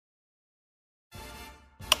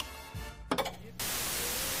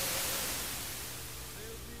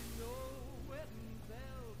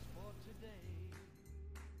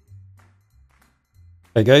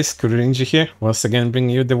Hi guys, Rinji here, once again bringing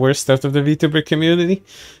you the worst out of the VTuber community.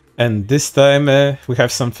 And this time we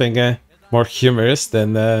have something more humorous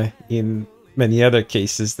than in many other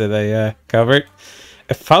cases that I covered.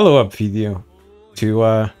 A follow-up video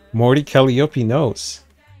to Mori Calliope Knows.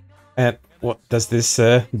 And what does this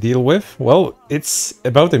deal with? Well, it's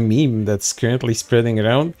about a meme that's currently spreading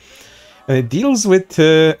around. And it deals with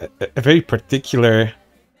a very particular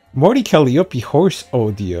Mori Calliope horse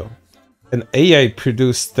audio. An AI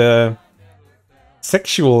produced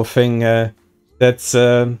sexual thing that's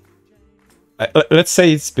let's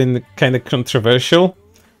say it's been kind of controversial,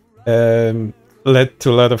 led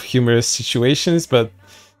to a lot of humorous situations, but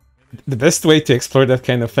the best way to explore that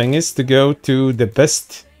kind of thing is to go to the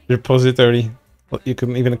best repository. You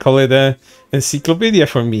can even call it a encyclopedia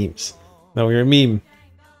for memes. Now your meme,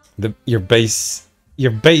 your based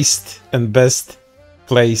and best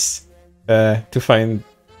place to find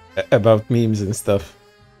about memes and stuff.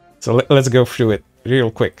 So let's go through it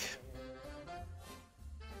real quick.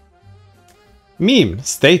 Meme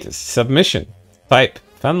status submission type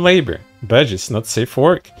fan labor badges not safe for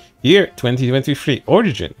work year 2023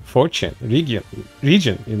 origin 4chan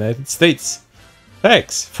region United States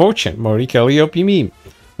tags 4chan Mori Calliope meme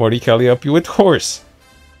Mori Calliope with horse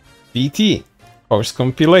VT horse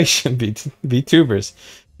compilation VTubers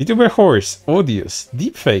VTuber horse audios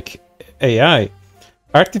deepfake AI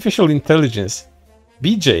artificial intelligence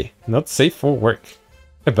BJ not safe for work.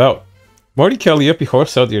 About Mori Calliope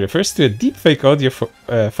horse audio refers to a deepfake audio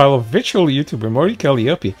file of virtual YouTuber Mori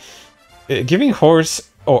Calliope giving horse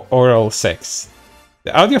or oral sex.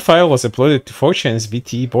 The audio file was uploaded to 4chan's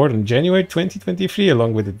VTE board in January 2023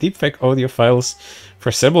 along with the deepfake audio files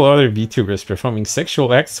for several other VTubers performing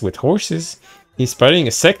sexual acts with horses, inspiring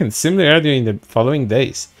a second similar audio in the following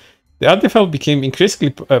days. The audio file became increasingly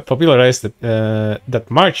popularized that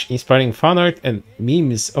March, inspiring fan art and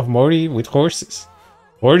memes of Mori with horses.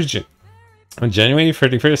 Origin. On January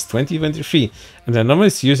 31st, 2023, an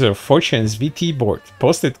anonymous user of 4chan's VT board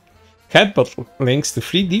posted catbot links to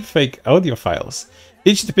 3 deepfake audio files,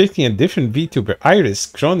 each depicting a different VTuber, Iris,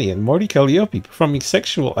 Crony, and Mori Calliope performing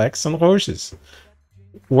sexual acts on horses.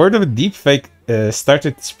 Word of a deepfake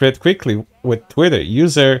started to spread quickly, with Twitter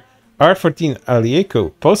user R14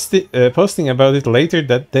 Alieko posting about it later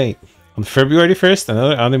that day. On February 1st,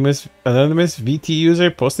 another anonymous VT user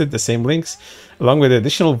posted the same links, along with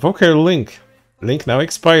additional vocal link now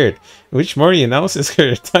expired, in which Mori announces her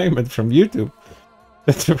retirement from YouTube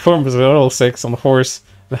that performs oral sex on horse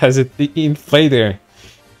and has it in play there.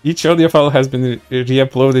 Each audio file has been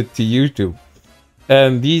re-uploaded to YouTube.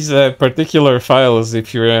 And these particular files,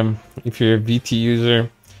 if you're a VT user,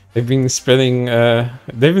 they've been spreading.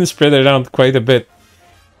 They've been spread around quite a bit.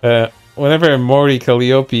 Whenever a Mori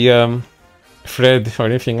Calliope thread or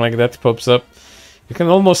anything like that pops up, you can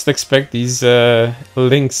almost expect these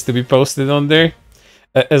links to be posted on there,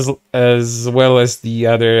 as well as the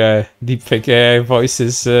other deepfake AI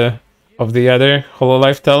voices of the other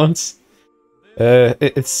Hololive talents.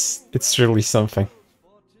 It's really something.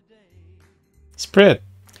 Spread.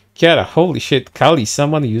 Kiara, holy shit, Kali,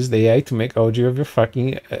 someone used AI to make audio of your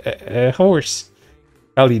fucking horse.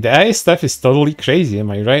 Kali, the AI stuff is totally crazy,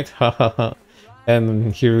 am I right? Hahaha.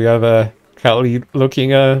 And here we have Kali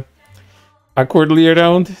looking awkwardly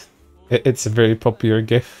around. It's a very popular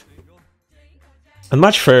gif. On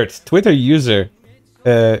March 3rd, Twitter user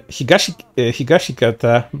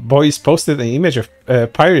Higashikata Boys posted an image of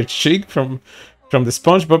Pirate Shig from the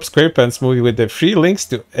SpongeBob SquarePants movie with the 3 links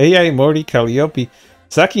to AI Mori Calliope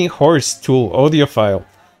sucking horse tool audio file,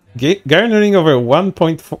 garnering over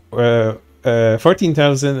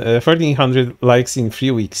 1,1400 likes in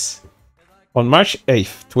 3 weeks. On March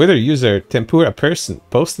 8th, Twitter user Tempura Person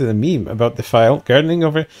posted a meme about the file, garnering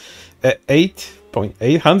over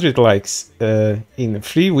 8,800 likes in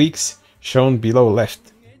 3 weeks, shown below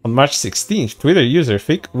left. On March 16th, Twitter user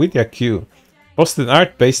FickWidyaQ posted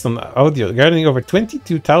art based on audio, garnering over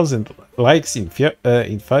 22,000 likes in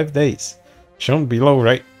 5 days. Shown below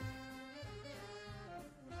right.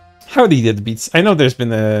 Howdy deadbeats. I know there's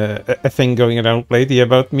been a thing going around lately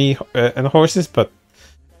about me and horses, but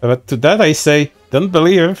to that I say, don't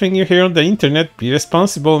believe everything you hear on the internet, be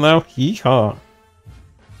responsible now, hee-haw.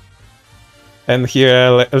 And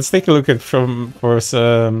here, let's take a look at some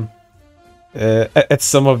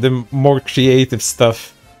of the more creative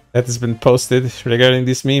stuff that has been posted regarding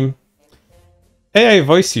this meme. AI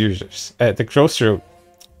voice users at the crossroad.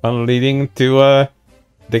 One leading to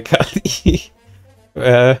the Kali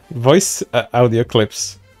voice audio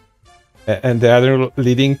clips, and the other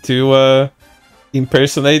leading to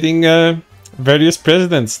impersonating various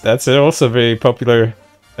presidents. That's also very popular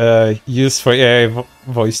used for AI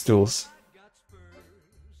voice tools.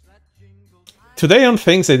 Today on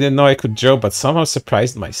things I didn't know I could draw, but somehow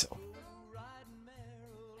surprised myself.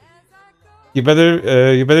 You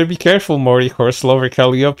better be careful, Mori, horse lover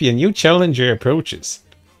Calliope, a new challenger approaches.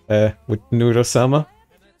 With Nuro-sama.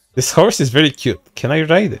 This horse is very cute. Can I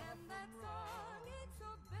ride it?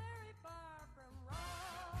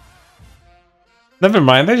 Never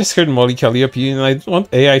mind, I just heard Mori Calliope and I don't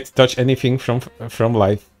want AI to touch anything from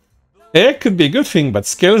life. AI could be a good thing, but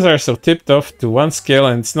scales are so tipped off to one scale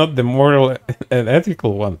and it's not the moral and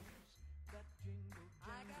ethical one.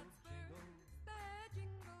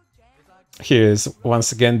 Here's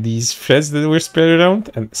once again these threads that were spread around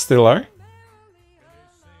and still are.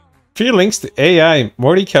 3 links to AI,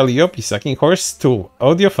 Mori Calliope sucking horse tool,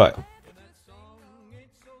 audio file.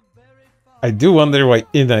 I do wonder why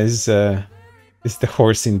Ina is the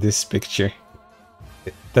horse in this picture.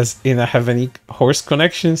 Does Ina have any horse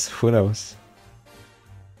connections? Who knows?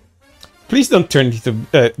 Please don't turn into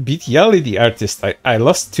BTL, the artist. I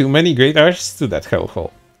lost too many great artists to that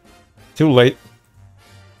hellhole. Too late.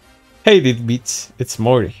 Hey, Did Beats, it's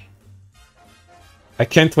Mori. I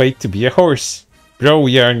can't wait to be a horse. Bro,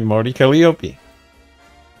 we are in Mori Calliope.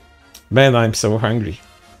 Man, I'm so hungry.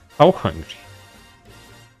 How hungry?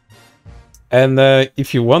 And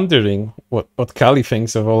if you're wondering what Kali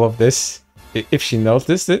thinks of all of this, if she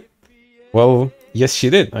noticed it, well, yes,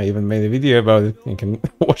 she did. I even made a video about it. You can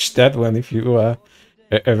watch that one if you are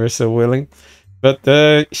ever so willing. But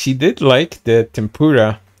she did like the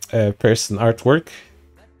tempura person artwork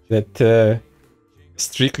that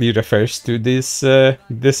strictly refers to this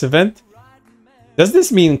this event. Does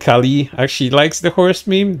this mean Kali actually likes the horse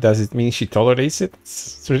meme? Does it mean she tolerates it?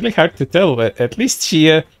 It's really hard to tell. But at least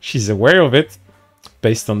she's aware of it,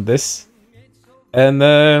 based on this.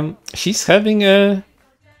 And she's having a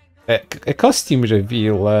costume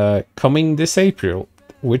reveal coming this April,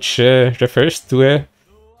 which refers to a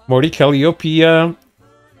Mori Calliope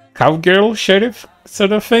cowgirl sheriff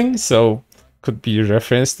sort of thing. So could be a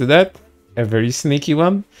reference to that, a very sneaky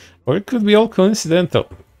one, or it could be all coincidental.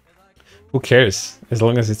 Who cares, as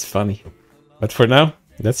long as it's funny. But for now,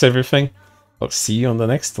 that's everything. I'll see you on the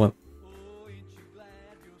next one.